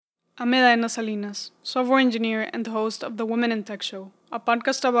I'm Elena Salinas, software engineer and the host of the Women in Tech Show, a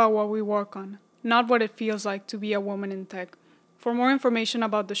podcast about what we work on, not what it feels like to be a woman in tech. For more information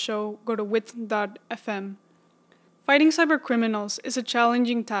about the show, go to width.fm. Fighting cybercriminals is a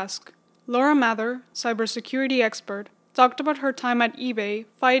challenging task. Laura Mather, cybersecurity expert, talked about her time at eBay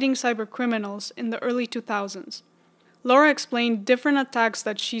fighting cybercriminals in the early 2000s. Laura explained different attacks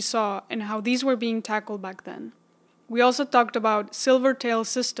that she saw and how these were being tackled back then. We also talked about Silvertail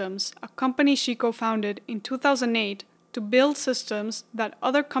Systems, a company she co-founded in 2008 to build systems that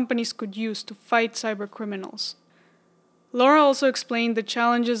other companies could use to fight cybercriminals. Laura also explained the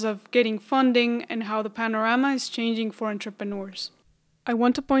challenges of getting funding and how the panorama is changing for entrepreneurs. I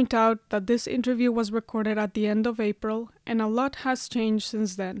want to point out that this interview was recorded at the end of April, and a lot has changed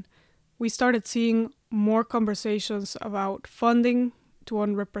since then. We started seeing more conversations about funding to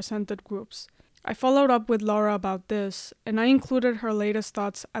unrepresented groups. I followed up with Laura about this, and I included her latest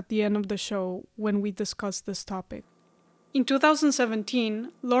thoughts at the end of the show when we discussed this topic. In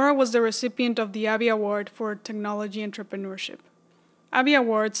 2017, Laura was the recipient of the Abie Award for Technology Entrepreneurship. Abie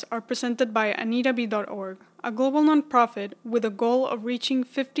Awards are presented by AnitaB.org, a global nonprofit with a goal of reaching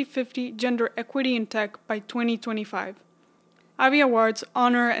 50-50 gender equity in tech by 2025. Abie Awards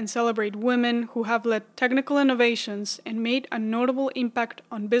honor and celebrate women who have led technical innovations and made a notable impact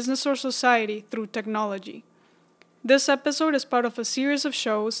on business or society through technology. This episode is part of a series of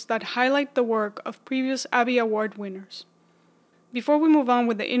shows that highlight the work of previous Abie Award winners. Before we move on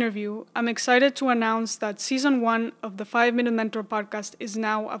with the interview, I'm excited to announce that Season 1 of the 5-Minute Mentor podcast is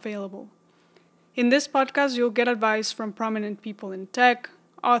now available. In this podcast, you'll get advice from prominent people in tech,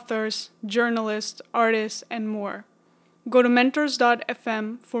 authors, journalists, artists, and more. Go to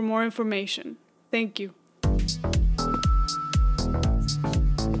mentors.fm for more information. Thank you.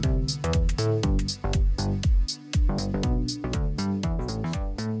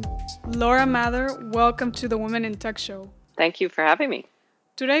 Laura Mather, welcome to the Women in Tech Show. Thank you for having me.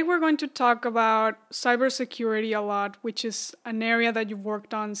 Today we're going to talk about cybersecurity a lot, which is an area that you've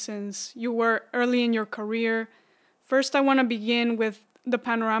worked on since you were early in your career. First, I want to begin with the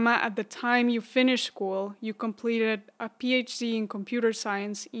panorama. At the time you finished school, you completed a PhD in computer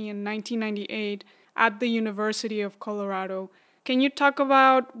science in 1998 at the University of Colorado. Can you talk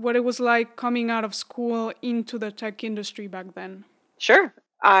about what it was like coming out of school into the tech industry back then? Sure.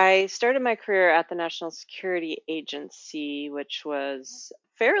 I started my career at the National Security Agency, which was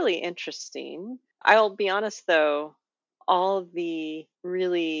fairly interesting. I'll be honest, though, all of the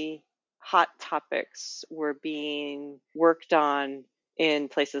really hot topics were being worked on in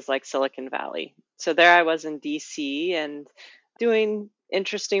places like Silicon Valley. So there I was in DC and doing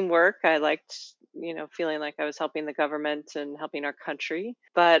interesting work. I liked, feeling like I was helping the government and helping our country.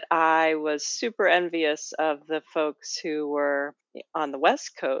 But I was super envious of the folks who were on the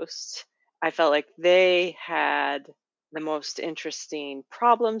West Coast. I felt like they had the most interesting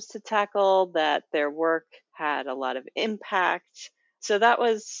problems to tackle, that their work had a lot of impact. So that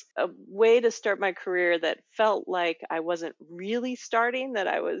was a way to start my career that felt like I wasn't really starting, that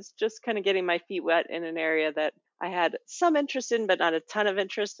I was just kind of getting my feet wet in an area that I had some interest in, but not a ton of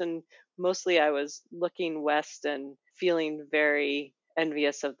interest. And mostly I was looking west and feeling very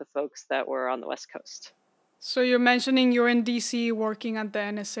envious of the folks that were on the West Coast. So you're mentioning you're in DC working at the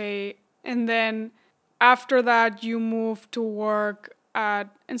NSA, and then after that you moved to work at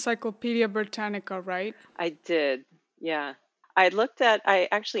Encyclopedia Britannica, right? I did, yeah. I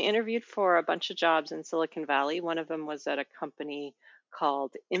actually interviewed for a bunch of jobs in Silicon Valley. One of them was at a company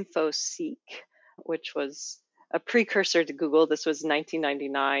called InfoSeek, which was a precursor to Google. This was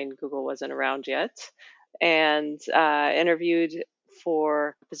 1999. Google wasn't around yet. And interviewed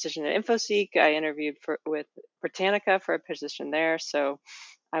for a position at InfoSeek. I interviewed with Britannica for a position there. So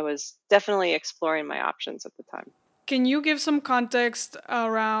I was definitely exploring my options at the time. Can you give some context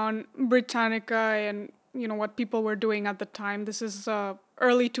around Britannica and what people were doing at the time? This is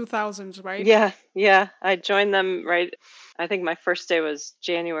early 2000s, right? Yeah. I joined them I think my first day was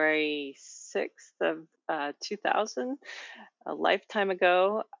January 6th of 2000, a lifetime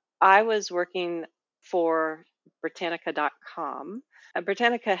ago. I was working for Britannica.com.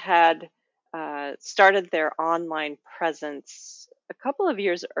 Britannica had started their online presence a couple of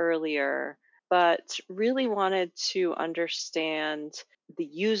years earlier, but really wanted to understand the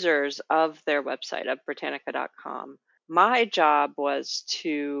users of their website, of Britannica.com. My job was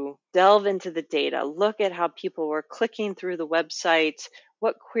to delve into the data, look at how people were clicking through the website,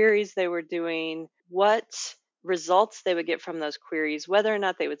 what queries they were doing, what results they would get from those queries, whether or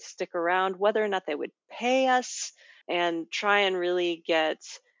not they would stick around, whether or not they would pay us, and try and really get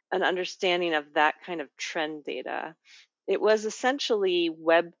an understanding of that kind of trend data. It was essentially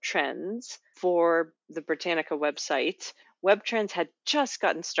web trends for the Britannica website. Web trends had just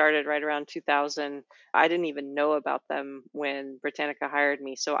gotten started right around 2000. I didn't even know about them when Britannica hired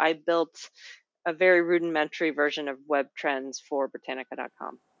me. So I built a very rudimentary version of web trends for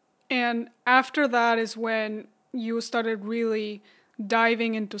Britannica.com. And after that is when you started really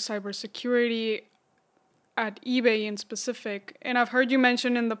diving into cybersecurity at eBay in specific. And I've heard you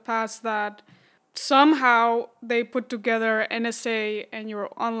mention in the past that somehow they put together NSA and your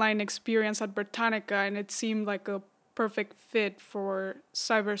online experience at Britannica, and it seemed like a perfect fit for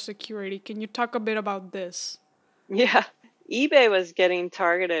cybersecurity. Can you talk a bit about this? Yeah, eBay was getting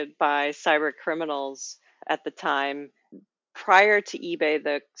targeted by cyber criminals at the time. Prior to eBay,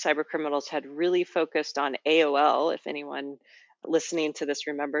 the cyber criminals had really focused on AOL. If anyone listening to this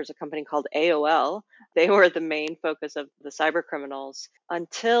remembers a company called AOL, they were the main focus of the cyber criminals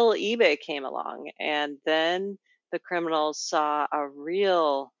until eBay came along. And then the criminals saw a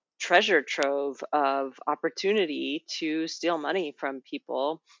real treasure trove of opportunity to steal money from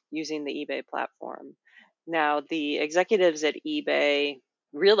people using the eBay platform. Now, the executives at eBay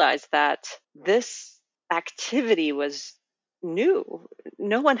realized that this activity was new.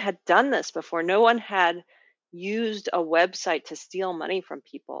 No one had done this before. No one had used a website to steal money from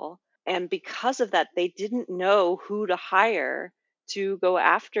people. And because of that, they didn't know who to hire to go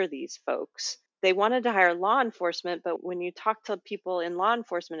after these folks. They wanted to hire law enforcement, but when you talk to people in law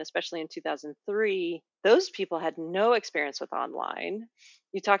enforcement, especially in 2003, those people had no experience with online.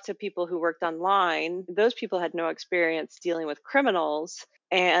 You talk to people who worked online, those people had no experience dealing with criminals.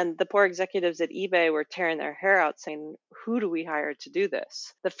 And the poor executives at eBay were tearing their hair out saying, who do we hire to do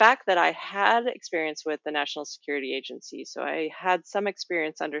this? The fact that I had experience with the National Security Agency, so I had some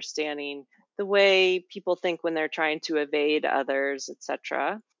experience understanding the way people think when they're trying to evade others,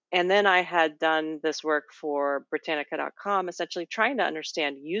 etc. And then I had done this work for Britannica.com, essentially trying to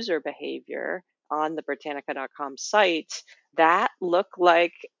understand user behavior on the Britannica.com site. That looked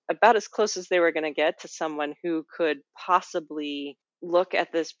like about as close as they were going to get to someone who could possibly look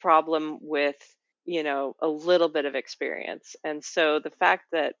at this problem with, a little bit of experience. And so the fact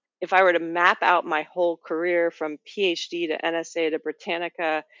that if I were to map out my whole career from PhD to NSA to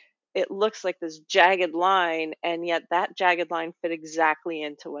Britannica, it looks like this jagged line, and yet that jagged line fit exactly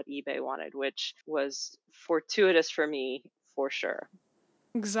into what eBay wanted, which was fortuitous for me for sure.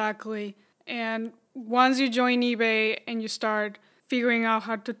 Exactly. And once you join eBay and you start figuring out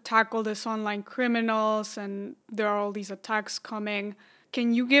how to tackle this online criminals and there are all these attacks coming,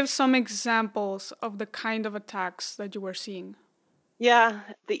 can you give some examples of the kind of attacks that you were seeing? Yeah,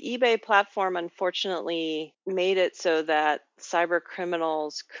 the eBay platform unfortunately made it so that cyber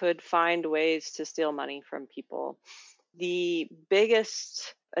criminals could find ways to steal money from people. The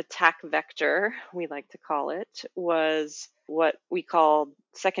biggest attack vector, we like to call it, was what we call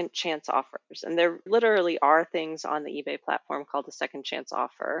second chance offers. And there literally are things on the eBay platform called a second chance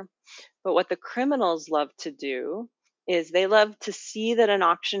offer. But what the criminals love to do is they love to see that an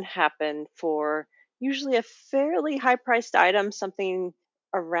auction happened for usually a fairly high priced item, something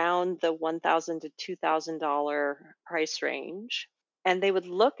around the $1,000 to $2,000 price range. And they would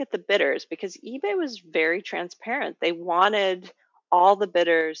look at the bidders because eBay was very transparent. They wanted all the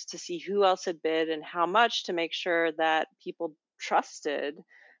bidders to see who else had bid and how much to make sure that people trusted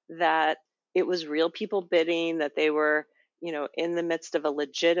that it was real people bidding, that they were in the midst of a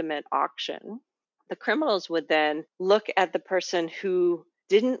legitimate auction. The criminals would then look at the person who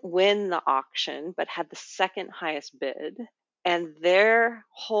didn't win the auction but had the second highest bid. And their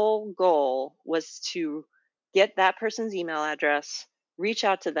whole goal was to get that person's email address, reach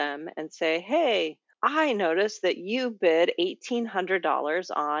out to them, and say, hey, I noticed that you bid $1,800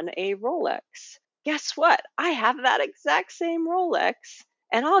 on a Rolex. Guess what? I have that exact same Rolex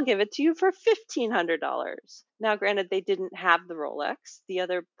and I'll give it to you for $1,500. Now, granted, they didn't have the Rolex. The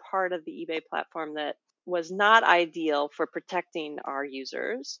other part of the eBay platform that was not ideal for protecting our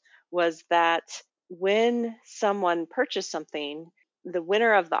users was that when someone purchased something, the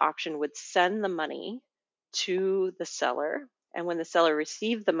winner of the auction would send the money to the seller. And when the seller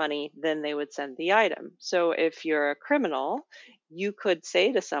received the money, then they would send the item. So if you're a criminal, you could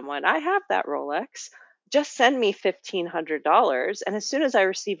say to someone, I have that Rolex, just send me $1,500. And as soon as I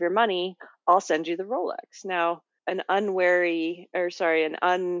receive your money, I'll send you the Rolex. Now, an an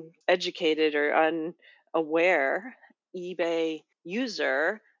uneducated or unaware eBay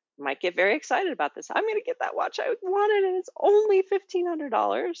user might get very excited about this. I'm going to get that watch I wanted, and it's only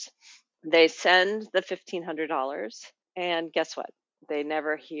 $1,500. They send the $1,500, and guess what? They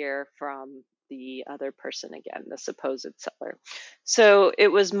never hear from the other person again, the supposed seller. So it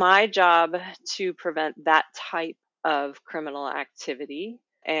was my job to prevent that type of criminal activity.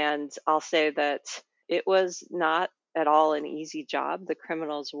 And I'll say that it was not at all an easy job. The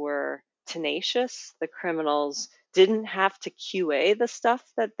criminals were tenacious. The criminals didn't have to QA the stuff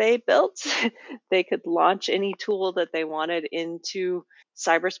that they built. They could launch any tool that they wanted into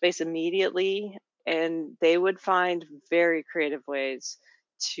cyberspace immediately, and they would find very creative ways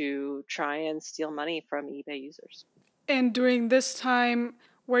to try and steal money from eBay users. And during this time,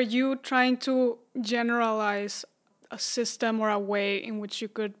 were you trying to generalize a system or a way in which you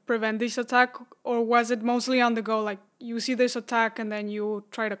could prevent this attack, or was it mostly on the go, like you see this attack and then you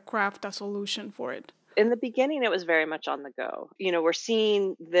try to craft a solution for it? In the beginning, it was very much on the go. We're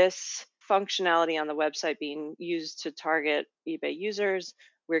seeing this functionality on the website being used to target eBay users.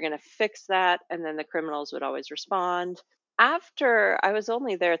 We're going to fix that. And then the criminals would always respond. After I was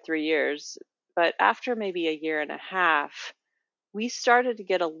only there 3 years, but after maybe a year and a half, we started to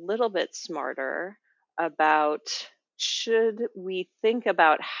get a little bit smarter about, should we think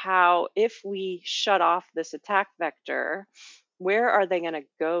about how, if we shut off this attack vector, where are they going to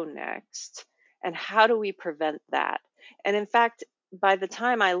go next? And how do we prevent that? And in fact, by the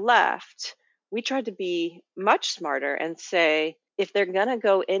time I left, we tried to be much smarter and say, if they're going to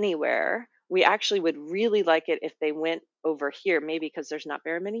go anywhere, we actually would really like it if they went over here, maybe because there's not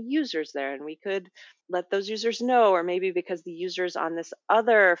very many users there and we could let those users know, or maybe because the users on this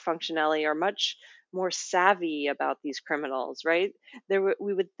other functionality are much more savvy about these criminals, right?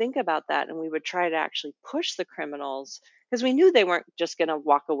 We would think about that, and we would try to actually push the criminals, because we knew they weren't just going to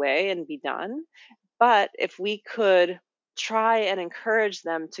walk away and be done. But if we could try and encourage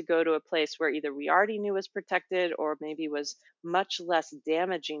them to go to a place where either we already knew was protected or maybe was much less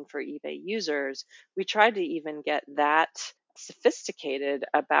damaging for eBay users, we tried to even get that sophisticated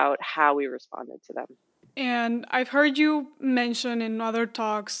about how we responded to them. And I've heard you mention in other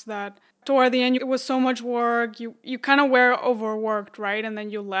talks that toward the end it was so much work, you kind of were overworked, right? And then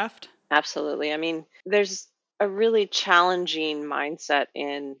you left. Absolutely. I mean, there's a really challenging mindset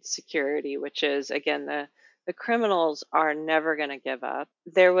in security, which is, again, the criminals are never going to give up.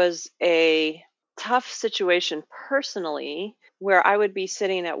 There was a tough situation personally where I would be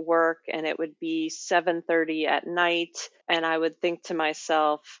sitting at work and it would be 7:30 at night, and I would think to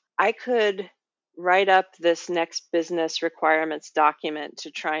myself, I could write up this next business requirements document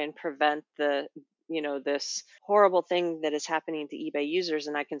to try and prevent this horrible thing that is happening to eBay users,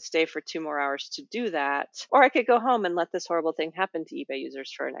 and I can stay for 2 more hours to do that. Or I could go home and let this horrible thing happen to eBay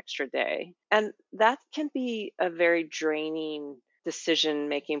users for an extra day. And that can be a very draining decision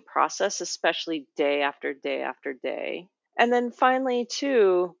making process, especially day after day after day. And then finally,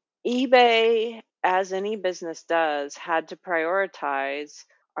 too, eBay, as any business does, had to prioritize,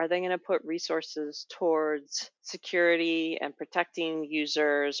 are they going to put resources towards security and protecting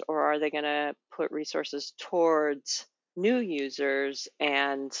users, or are they going to put resources towards new users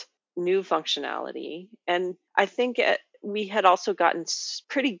and new functionality? And I think we had also gotten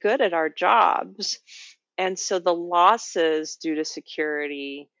pretty good at our jobs. And so the losses due to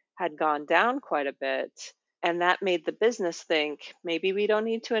security had gone down quite a bit. And that made the business think, maybe we don't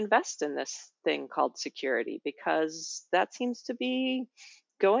need to invest in this thing called security, because that seems to be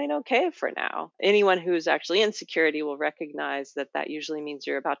going okay for now. Anyone who's actually in security will recognize that that usually means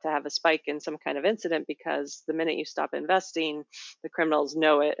you're about to have a spike in some kind of incident, because the minute you stop investing, the criminals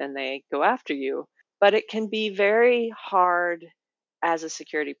know it and they go after you. But it can be very hard as a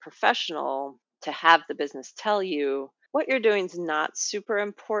security professional to have the business tell you, what you're doing is not super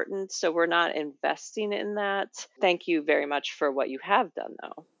important, so we're not investing in that. Thank you very much for what you have done,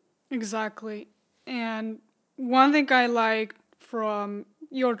 though. Exactly. And one thing I like from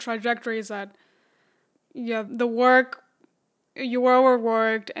your trajectory is that, yeah, the work, you were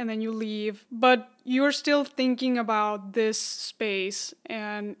overworked and then you leave, but you're still thinking about this space.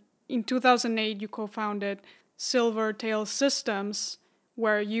 And in 2008, you co founded Silvertail Systems,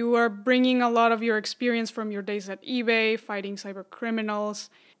 where you are bringing a lot of your experience from your days at eBay, fighting cyber criminals.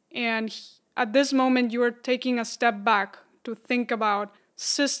 And at this moment, you are taking a step back to think about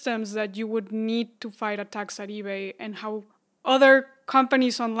systems that you would need to fight attacks at eBay and how other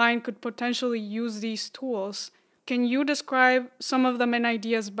companies online could potentially use these tools. Can you describe some of the main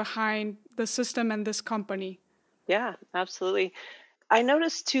ideas behind the system and this company? Yeah, absolutely. I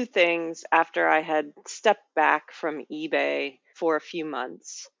noticed two things after I had stepped back from eBay for a few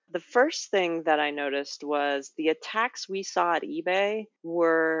months. The first thing that I noticed was the attacks we saw at eBay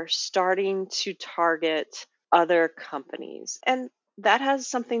were starting to target other companies. And that has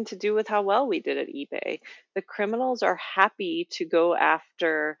something to do with how well we did at eBay. The criminals are happy to go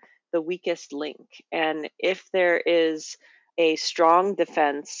after the weakest link. And if there is a strong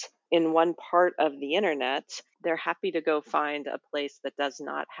defense in one part of the internet, they're happy to go find a place that does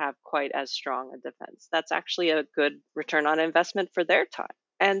not have quite as strong a defense. That's actually a good return on investment for their time.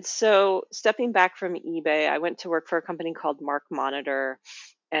 And so, stepping back from eBay, I went to work for a company called Mark Monitor,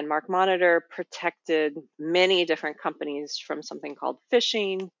 and Mark Monitor protected many different companies from something called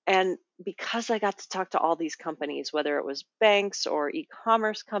phishing. And because I got to talk to all these companies, whether it was banks or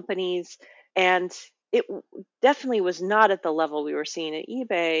e-commerce companies, and it definitely was not at the level we were seeing at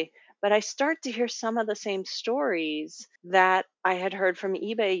eBay, but I start to hear some of the same stories that I had heard from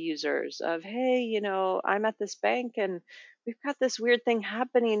eBay users of, hey, I'm at this bank and we've got this weird thing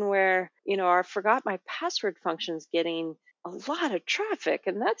happening where, our forgot my password function's getting a lot of traffic,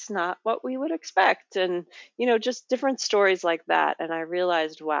 and that's not what we would expect. And, just different stories like that. And I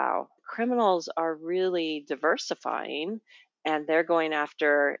realized, wow, criminals are really diversifying and they're going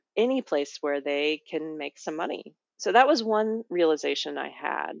after any place where they can make some money. So that was one realization I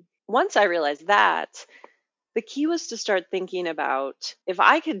had. Once I realized that, the key was to start thinking about, if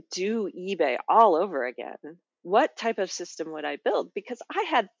I could do eBay all over again, what type of system would I build? Because I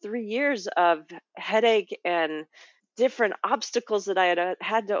had 3 years of headache and different obstacles that I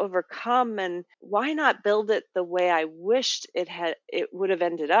had to overcome, and why not build it the way I wished it would have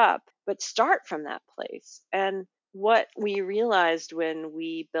ended up, but start from that place. And what we realized when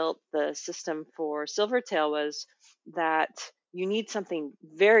we built the system for Silvertail was that you need something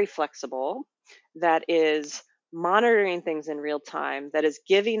very flexible that is monitoring things in real time, that is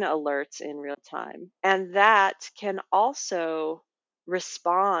giving alerts in real time, and that can also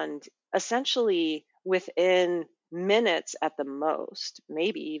respond essentially within minutes at the most,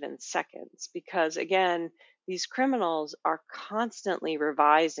 maybe even seconds, because again, these criminals are constantly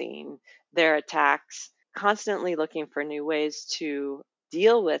revising their attacks, constantly looking for new ways to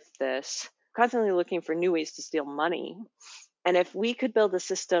deal with this, constantly looking for new ways to steal money. And if we could build a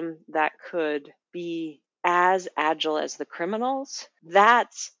system that could be as agile as the criminals,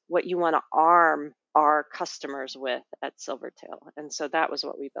 that's what you want to arm our customers with at Silvertail. And so that was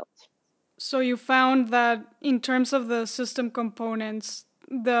what we built. So you found that in terms of the system components,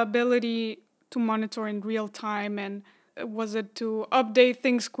 the ability to monitor in real time and was it to update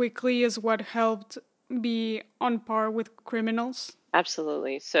things quickly is what helped be on par with criminals?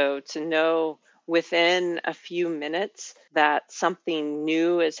 Absolutely. So to know within a few minutes that something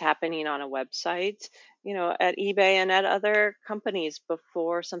new is happening on a website, at eBay and at other companies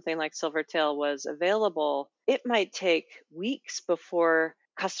before something like Silvertail was available, it might take weeks before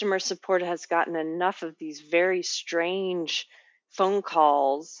customer support has gotten enough of these very strange phone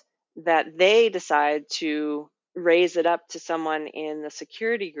calls that they decide to raise it up to someone in the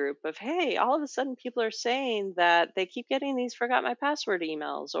security group of, hey, all of a sudden people are saying that they keep getting these forgot my password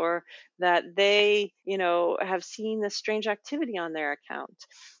emails, or that they, have seen this strange activity on their account.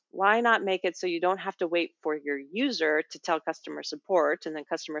 Why not make it so you don't have to wait for your user to tell customer support and then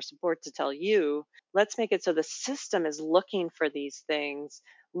customer support to tell you? Let's make it so the system is looking for these things,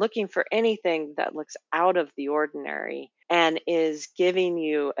 looking for anything that looks out of the ordinary, and is giving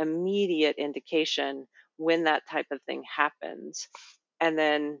you immediate indication when that type of thing happens. And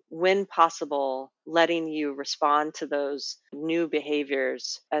then, when possible, letting you respond to those new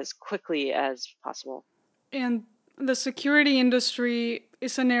behaviors as quickly as possible. And the security industry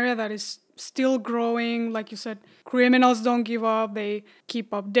is an area that is still growing. Like you said, criminals don't give up, they keep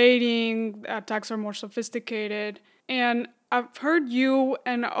updating, attacks are more sophisticated. And I've heard you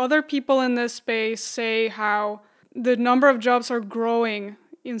and other people in this space say how the number of jobs are growing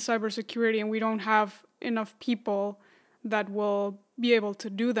in cybersecurity and we don't have enough people that will be able to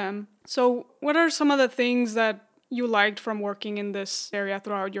do them. So, what are some of the things that you liked from working in this area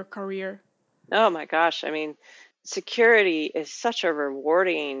throughout your career? Oh my gosh. I mean, security is such a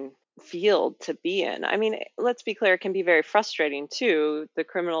rewarding field to be in. I mean, let's be clear, it can be very frustrating too. The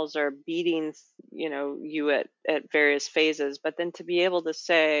criminals are beating, you at various phases, but then to be able to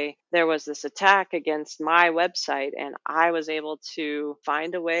say there was this attack against my website and I was able to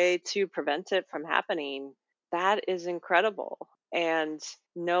find a way to prevent it from happening, that is incredible. And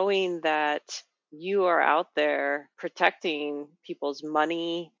knowing that you are out there protecting people's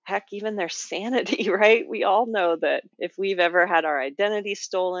money, heck, even their sanity, right? We all know that if we've ever had our identity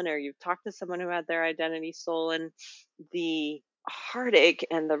stolen or you've talked to someone who had their identity stolen, the heartache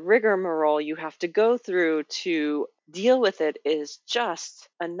and the rigmarole you have to go through to deal with it is just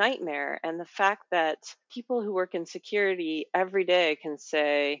a nightmare. And the fact that people who work in security every day can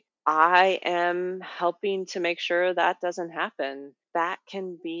say, I am helping to make sure that doesn't happen, that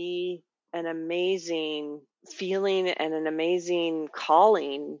can be an amazing feeling and an amazing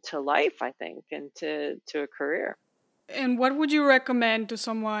calling to life, I think, and to a career. And what would you recommend to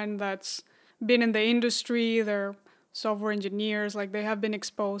someone that's been in the industry, they're software engineers, like they have been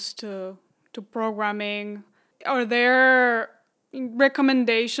exposed to programming. Are there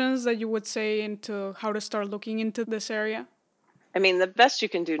recommendations that you would say into how to start looking into this area? I mean, the best you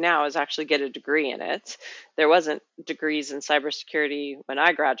can do now is actually get a degree in it. There wasn't degrees in cybersecurity when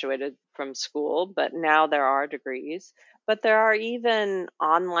I graduated from school, but now there are degrees. But there are even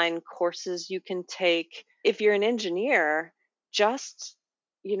online courses you can take. If you're an engineer, just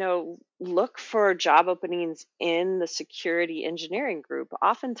look for job openings in the security engineering group.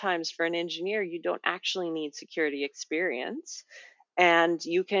 Oftentimes for an engineer, you don't actually need security experience, and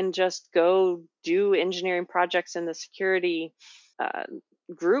you can just go do engineering projects in the security uh,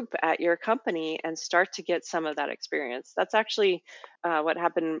 group at your company and start to get some of that experience. That's actually what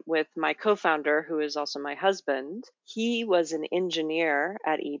happened with my co-founder, who is also my husband. He was an engineer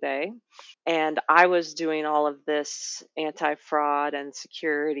at eBay, and I was doing all of this anti-fraud and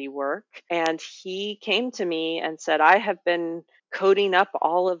security work. And he came to me and said, I have been coding up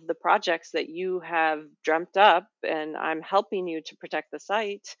all of the projects that you have dreamt up, and I'm helping you to protect the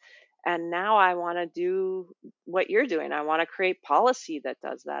site. And now I want to do what you're doing. I want to create policy that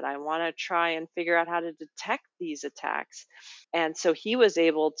does that. I want to try and figure out how to detect these attacks. And so he was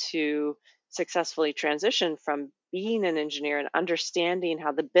able to successfully transition from being an engineer and understanding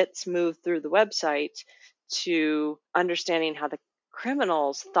how the bits move through the website to understanding how the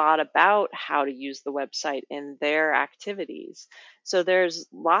criminals thought about how to use the website in their activities. So there's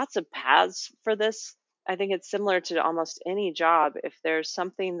lots of paths for this. I think it's similar to almost any job. If there's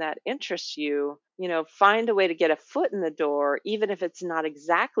something that interests you, find a way to get a foot in the door, even if it's not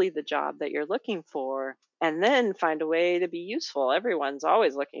exactly the job that you're looking for, and then find a way to be useful. Everyone's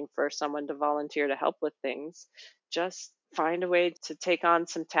always looking for someone to volunteer to help with things. Just find a way to take on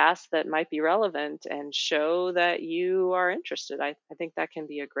some tasks that might be relevant and show that you are interested. I think that can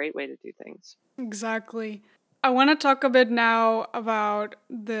be a great way to do things. Exactly. I want to talk a bit now about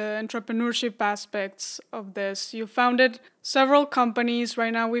the entrepreneurship aspects of this. You founded several companies.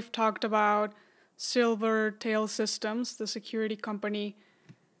 Right now, we've talked about Silvertail Systems, the security company.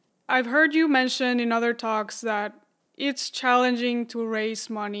 I've heard you mention in other talks that it's challenging to raise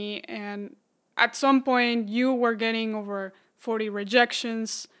money, and at some point, you were getting over 40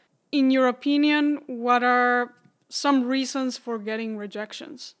 rejections. In your opinion, what are some reasons for getting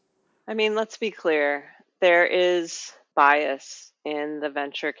rejections? I mean, let's be clear. There is bias in the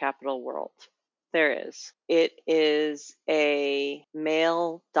venture capital world. There is. It is a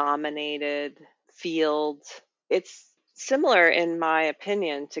male dominated field. It's similar, in my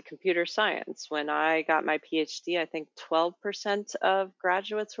opinion, to computer science. When I got my PhD, I think 12% of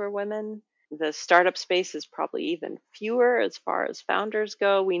graduates were women. The startup space is probably even fewer as far as founders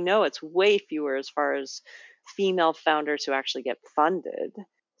go. We know it's way fewer as far as female founders who actually get funded.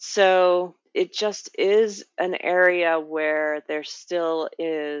 So it just is an area where there still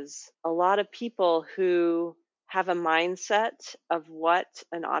is a lot of people who have a mindset of what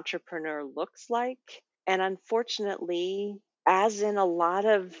an entrepreneur looks like. And unfortunately, as in a lot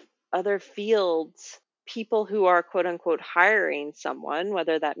of other fields, people who are quote unquote hiring someone,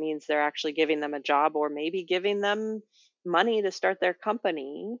 whether that means they're actually giving them a job or maybe giving them money to start their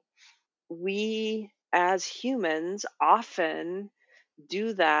company, we as humans often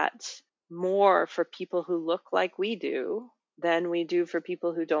do that more for people who look like we do than we do for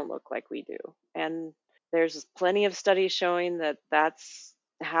people who don't look like we do. And there's plenty of studies showing that that's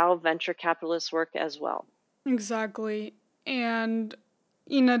how venture capitalists work as well. Exactly. And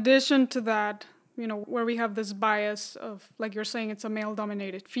in addition to that, where we have this bias of, like you're saying, it's a male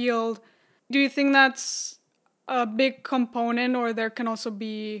dominated field, do you think that's a big component, or there can also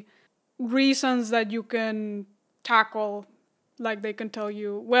be reasons that you can tackle? Like they can tell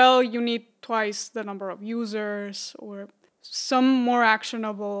you, well, you need twice the number of users, or some more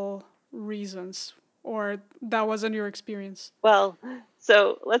actionable reasons, or that wasn't your experience? Well,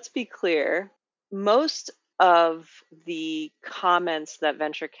 so let's be clear. Most of the comments that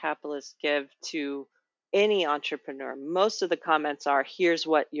venture capitalists give to any entrepreneur, most of the comments are, here's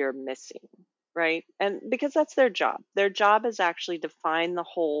what you're missing, right? And because that's their job. Their job is actually to find the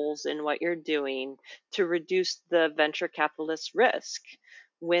holes in what you're doing to reduce the venture capitalist risk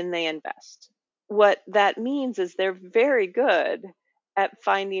when they invest. What that means is they're very good at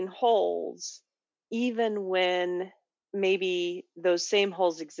finding holes, even when maybe those same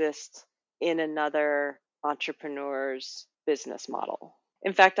holes exist in another entrepreneur's business model.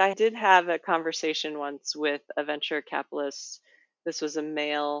 In fact, I did have a conversation once with a venture capitalist. This was a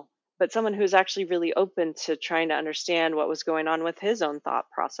male, but someone who's actually really open to trying to understand what was going on with his own thought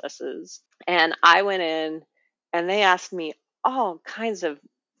processes. And I went in and they asked me all kinds of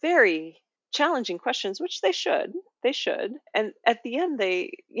very challenging questions, which they should. They should. And at the end,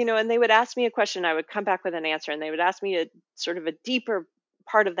 and they would ask me a question, I would come back with an answer, and they would ask me a sort of a deeper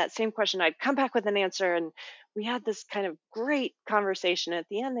part of that same question. I'd come back with an answer, and we had this kind of great conversation. At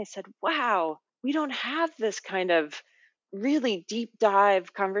the end, they said, "Wow, we don't have this kind of really deep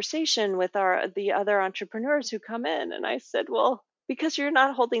dive conversation with the other entrepreneurs who come in." And I said, "Well, because you're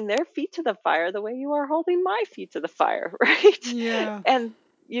not holding their feet to the fire the way you are holding my feet to the fire, right?" Yeah. And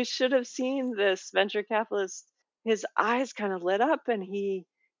you should have seen this venture capitalist. His eyes kind of lit up, and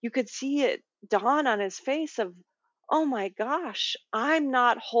you could see it dawn on his face of, oh my gosh, I'm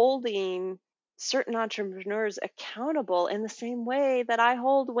not holding certain entrepreneurs accountable in the same way that I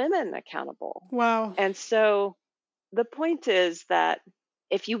hold women accountable. Wow. And so the point is that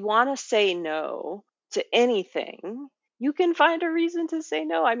if you want to say no to anything, you can find a reason to say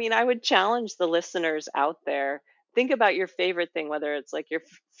no. I mean, I would challenge the listeners out there. Think about your favorite thing, whether it's like your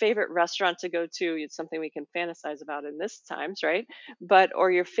favorite restaurant to go to, it's something we can fantasize about in this times, right? But,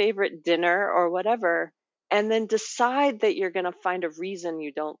 or your favorite dinner or whatever, and then decide that you're going to find a reason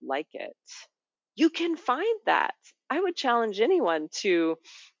you don't like it. You can find that. I would challenge anyone to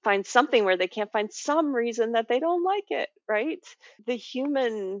find something where they can't find some reason that they don't like it, right? The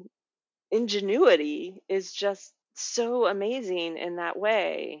human ingenuity is just so amazing in that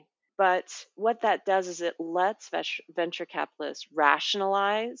way. But what that does is it lets venture capitalists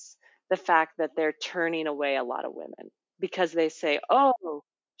rationalize the fact that they're turning away a lot of women because they say, oh,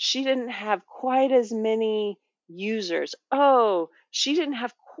 she didn't have quite as many users. Oh, she didn't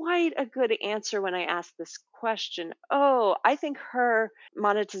have quite a good answer when I asked this question. Oh, I think her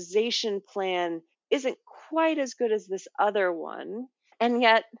monetization plan isn't quite as good as this other one. And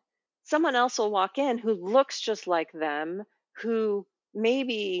yet, someone else will walk in who looks just like them, who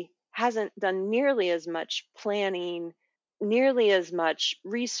maybe hasn't done nearly as much planning, nearly as much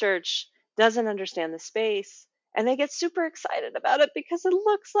research, doesn't understand the space, and they get super excited about it because it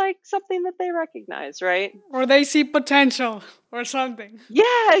looks like something that they recognize, right? Or they see potential or something.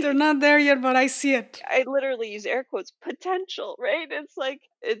 Yeah, They're not there yet, but I see it. I literally use air quotes, potential, right? It's like,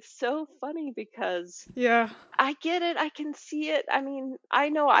 it's so funny because Yeah. I get it. I can see it. I mean, I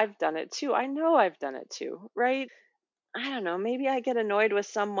know I've done it too. I know I've done it too, right? I don't know. Maybe I get annoyed with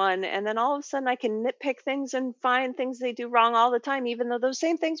someone and then all of a sudden I can nitpick things and find things they do wrong all the time, even though those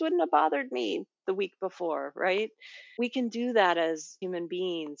same things wouldn't have bothered me the week before, right? We can do that as human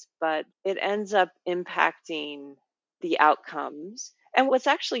beings, but it ends up impacting the outcomes. And what's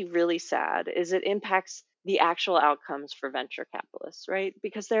actually really sad is it impacts the actual outcomes for venture capitalists, right?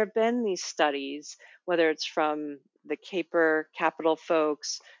 Because there have been these studies, whether it's from the Caper Capital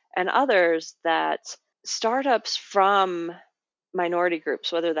folks and others, that startups from minority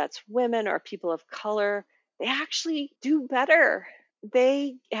groups, whether that's women or people of color, they actually do better.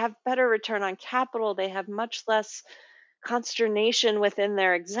 They have better return on capital. They have much less consternation within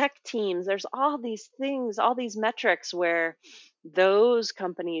their exec teams. There's all these things, all these metrics where those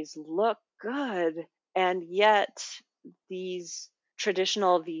companies look good. And yet, these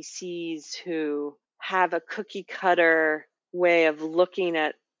traditional VCs who have a cookie cutter way of looking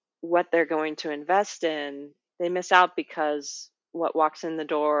at what they're going to invest in, they miss out because what walks in the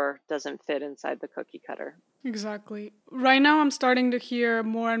door doesn't fit inside the cookie cutter. Exactly. Right now, I'm starting to hear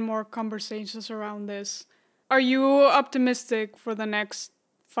more and more conversations around this. Are you optimistic for the next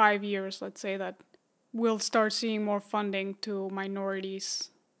 5 years, let's say, that we'll start seeing more funding to minorities?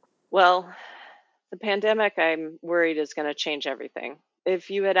 Well, the pandemic, I'm worried, is going to change everything. If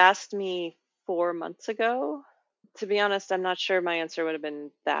you had asked me 4 months ago, to be honest, I'm not sure my answer would have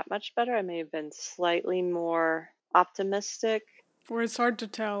been that much better. I may have been slightly more optimistic. Or it's hard to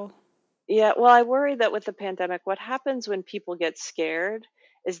tell. Yeah, well, I worry that with the pandemic, what happens when people get scared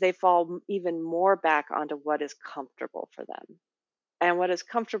is they fall even more back onto what is comfortable for them. And what is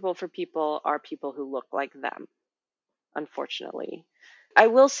comfortable for people are people who look like them, unfortunately. I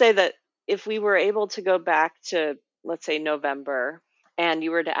will say that if we were able to go back to, let's say, November, and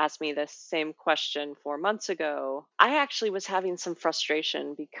you were to ask me this same question 4 months ago, I actually was having some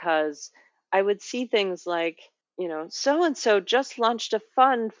frustration because I would see things like, so and so just launched a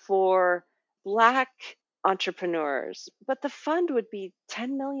fund for Black entrepreneurs, but the fund would be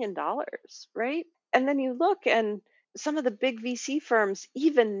 $10 million, right? And then you look and some of the big VC firms,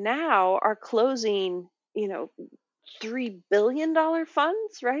 even now, are closing, $3 billion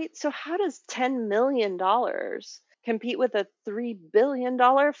funds, right? So how does $10 million compete with a $3 billion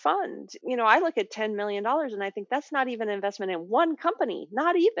fund? I look at $10 million and I think that's not even an investment in one company,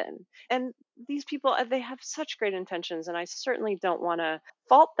 not even. And these people, they have such great intentions, and I certainly don't want to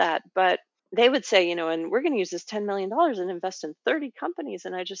fault that, but they would say, and we're going to use this $10 million and invest in 30 companies.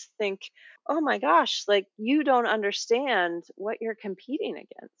 And I just think, oh my gosh, like you don't understand what you're competing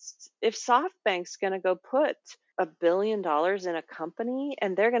against. If SoftBank's going to go put $1 billion in a company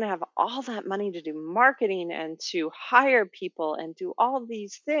and they're going to have all that money to do marketing and to hire people and do all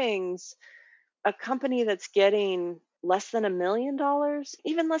these things, a company that's getting less than $1 million,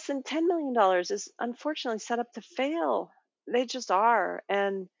 even less than $10 million, is unfortunately set up to fail. They just are.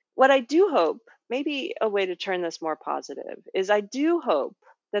 And what I do hope, maybe a way to turn this more positive, is I do hope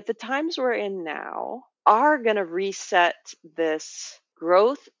that the times we're in now are going to reset this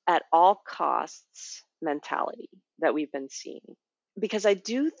growth at all costs mentality that we've been seeing. Because I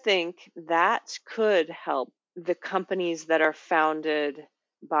do think that could help the companies that are founded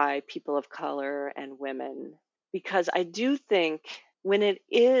by people of color and women. Because I do think when it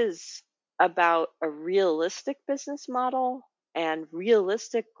is about a realistic business model and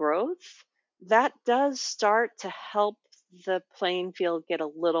realistic growth, that does start to help the playing field get a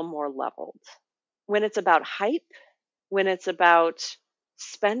little more leveled. When it's about hype, when it's about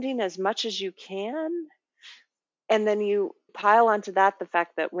spending as much as you can, and then you pile onto that the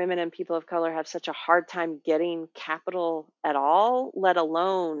fact that women and people of color have such a hard time getting capital at all, let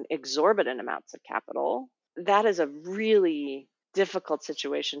alone exorbitant amounts of capital, that is a really difficult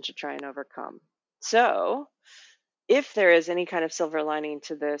situation to try and overcome. So, if there is any kind of silver lining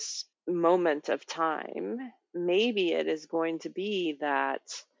to this moment of time, maybe it is going to be that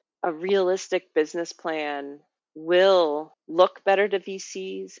a realistic business plan will look better to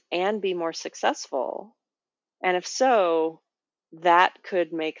VCs and be more successful. And if so, that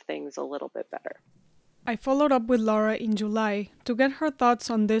could make things a little bit better. I followed up with Laura in July to get her thoughts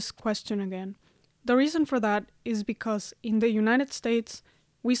on this question again. The reason for that is because in the United States,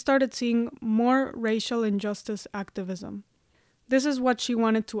 we started seeing more racial injustice activism. This is what she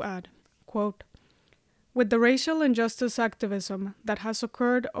wanted to add. Quote, with the racial injustice activism that has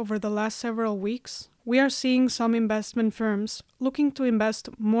occurred over the last several weeks, we are seeing some investment firms looking to invest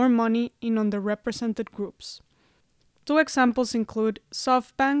more money in underrepresented groups. Two examples include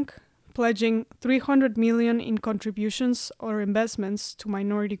SoftBank pledging $300 million in contributions or investments to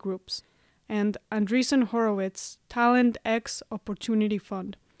minority groups, and Andreessen Horowitz Talent X Opportunity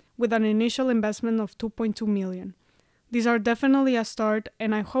Fund with an initial investment of $2.2 million. These are definitely a start,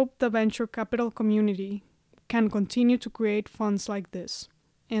 and I hope the venture capital community can continue to create funds like this.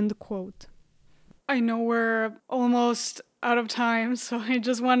 End quote. I know we're almost out of time, so I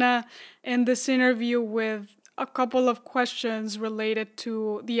just want to end this interview with a couple of questions related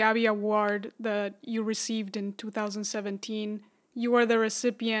to the Abie Award that you received in 2017. You are the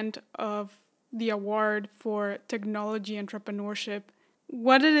recipient of the award for technology entrepreneurship.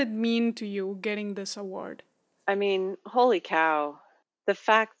 What did it mean to you getting this award? I mean, holy cow. The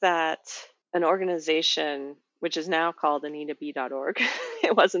fact that an organization, which is now called AnitaB.org,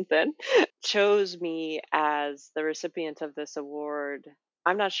 it wasn't then, chose me as the recipient of this award.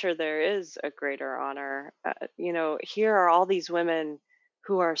 I'm not sure there is a greater honor. Here are all these women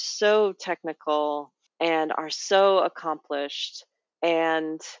who are so technical and are so accomplished,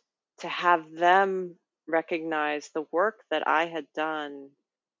 and to have them recognize the work that I had done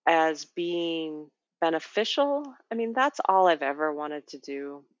as being beneficial. I mean, that's all I've ever wanted to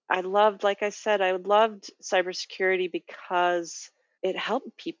do. Like I said, I loved cybersecurity because it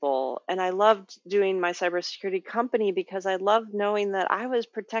helped people. And I loved doing my cybersecurity company because I loved knowing that I was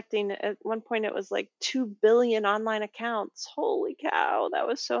protecting, at one point, it was like 2 billion online accounts. Holy cow, that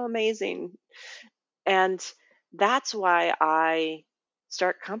was so amazing. And that's why I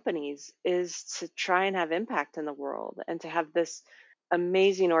start companies, is to try and have impact in the world and to have this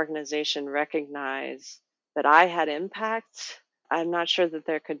amazing organization recognize that I had impact. I'm not sure that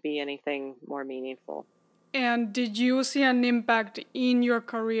there could be anything more meaningful. And did you see an impact in your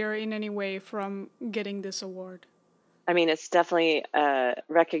career in any way from getting this award? I mean, it's definitely a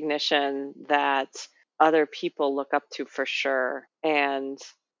recognition that other people look up to for sure. And,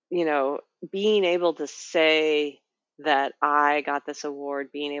 being able to say that I got this award,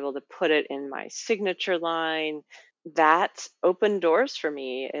 being able to put it in my signature line, that opened doors for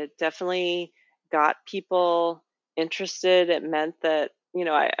me. It definitely got people interested. It meant that,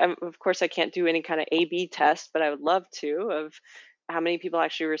 of course, I can't do any kind of A/B test, but I would love to, of how many people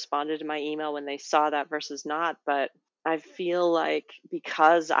actually responded to my email when they saw that versus not. But I feel like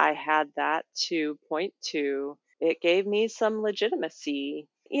because I had that to point to, it gave me some legitimacy.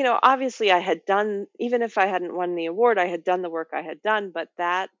 Obviously I had done, even if I hadn't won the award, I had done the work I had done, but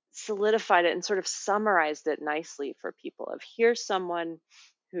that solidified it and sort of summarized it nicely for people of, here's someone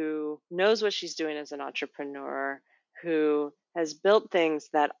who knows what she's doing as an entrepreneur, who has built things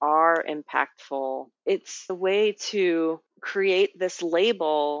that are impactful. It's a way to create this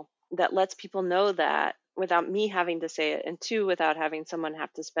label that lets people know that without me having to say it, and two, without having someone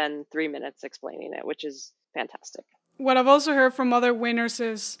have to spend 3 minutes explaining it, which is fantastic. What I've also heard from other winners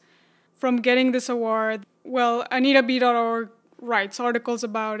is from getting this award, well, AnitaB.org writes articles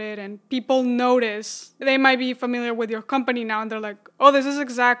about it and people notice. They might be familiar with your company now and they're like, oh, this is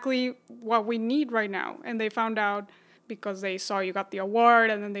exactly what we need right now. And they found out because they saw you got the award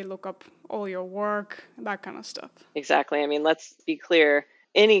and then they look up all your work, that kind of stuff. Exactly. I mean, let's be clear.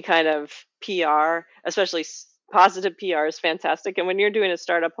 Any kind of PR, especially positive PR, is fantastic. And when you're doing a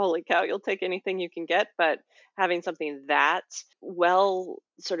startup, holy cow, you'll take anything you can get. But having something that well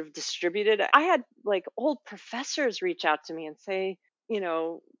sort of distributed, I had like old professors reach out to me and say,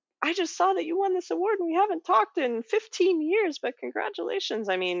 I just saw that you won this award and we haven't talked in 15 years, but congratulations.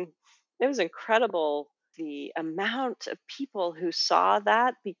 I mean, it was incredible the amount of people who saw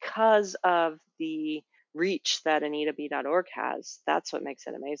that because of the reach that AnitaB.org has. That's what makes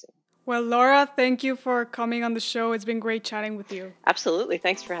it amazing. Well, Laura, thank you for coming on the show. It's been great chatting with you. Absolutely.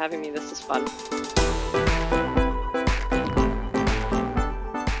 Thanks for having me. This is fun.